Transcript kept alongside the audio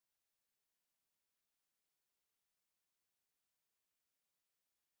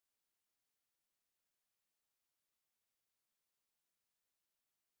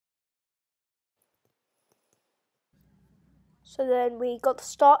So then we got the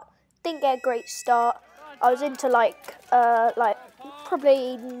start. Didn't get a great start. I was into like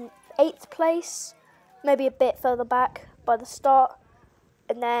probably 8th place, maybe a bit further back by the start.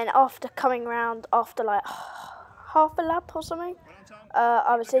 And then after coming around after like half a lap or something,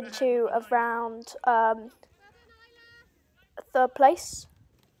 I was into around 3rd place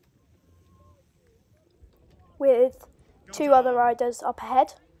with 2 other riders up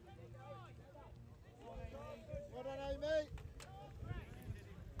ahead.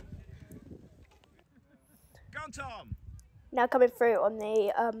 Tom. Now coming through on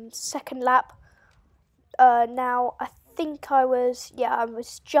the 2nd lap. Now I think I was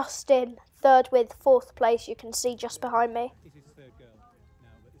just in 3rd with 4th place. You can see just behind me.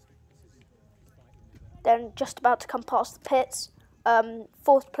 Then just about to come past the pits.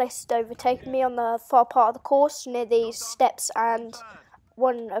 4th place had overtaken me on the far part of the course near these steps and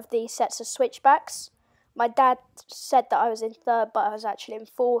one of the sets of switchbacks. My dad said that I was in 3rd, but I was actually in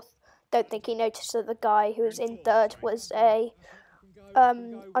 4th. Don't think he noticed that the guy who was in 3rd was a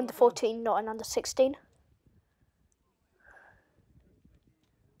under 14, not an under 16.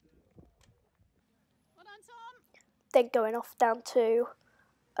 Then going off down to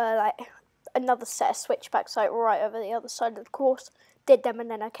like another set of switchbacks, like right over the other side of the course. Did them,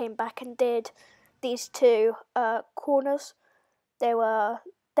 and then I came back and did these 2 corners. They're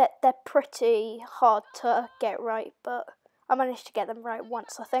pretty hard to get right, but I managed to get them right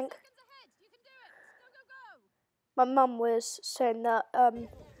once, I think. My mum was saying that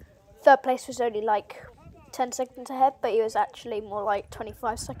 3rd place was only like 10 seconds ahead, but he was actually more like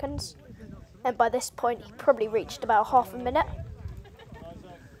 25 seconds. And by this point, he probably reached about half a minute.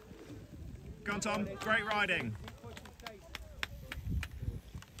 Go on, Tom. Great riding.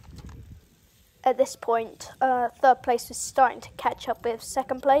 At this point, 3rd place was starting to catch up with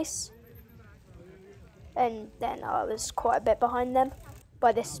 2nd place. And then I was quite a bit behind them.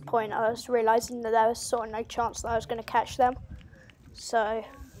 By this point, I was realising that there was sort of no chance that I was going to catch them. So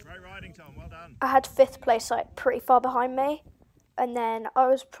Great riding, Tom. Well done. I had 5th place like pretty far behind me. And then I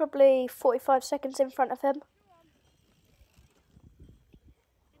was probably 45 seconds in front of him.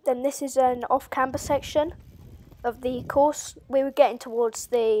 Then this is an off-camber section of the course. We were getting towards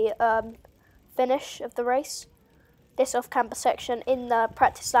the finish of the race. This off-camber section in the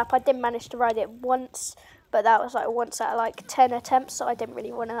practice lap, I did manage to ride it once, but that was like once out of like 10 attempts, so I didn't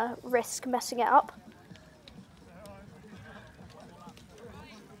really want to risk messing it up.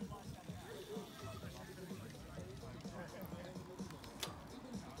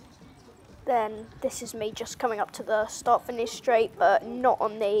 Then this is me just coming up to the start-finish straight, but not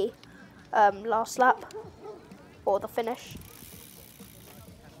on the last lap or the finish.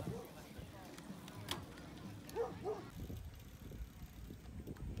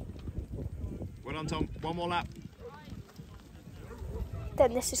 Well done, Tom. One more lap.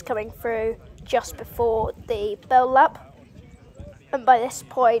 Then this is coming through just before the bell lap. And by this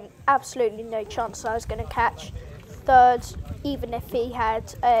point, absolutely no chance I was going to catch 3rd, even if he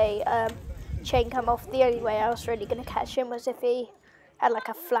had a chain come off. The only way I was really going to catch him was if he had like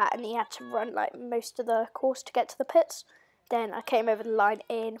a flat and he had to run like most of the course to get to the pits. Then I came over the line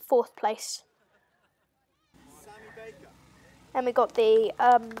in 4th place. And we got the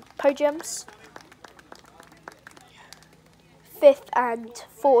podiums. 5th and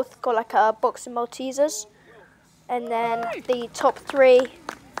 4th got like a box of Maltesers. And then the top 3,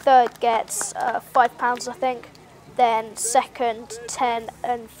 3rd gets £5, I think. Then 2nd, 10,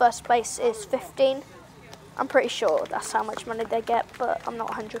 and 1st place is 15. I'm pretty sure that's how much money they get, but I'm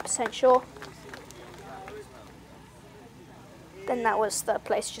not 100% sure. Then that was 3rd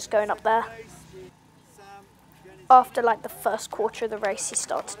place, just going up there. After like the first quarter of the race, he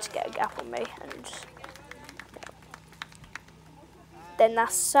started to get a gap on me, and then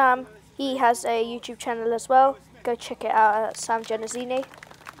that's Sam. He has a YouTube channel as well. Go check it out at Sam Genesini.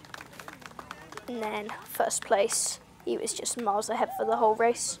 And then 1st place, he was just miles ahead for the whole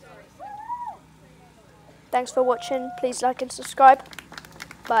race. Thanks for watching. Please like and subscribe.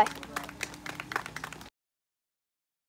 Bye.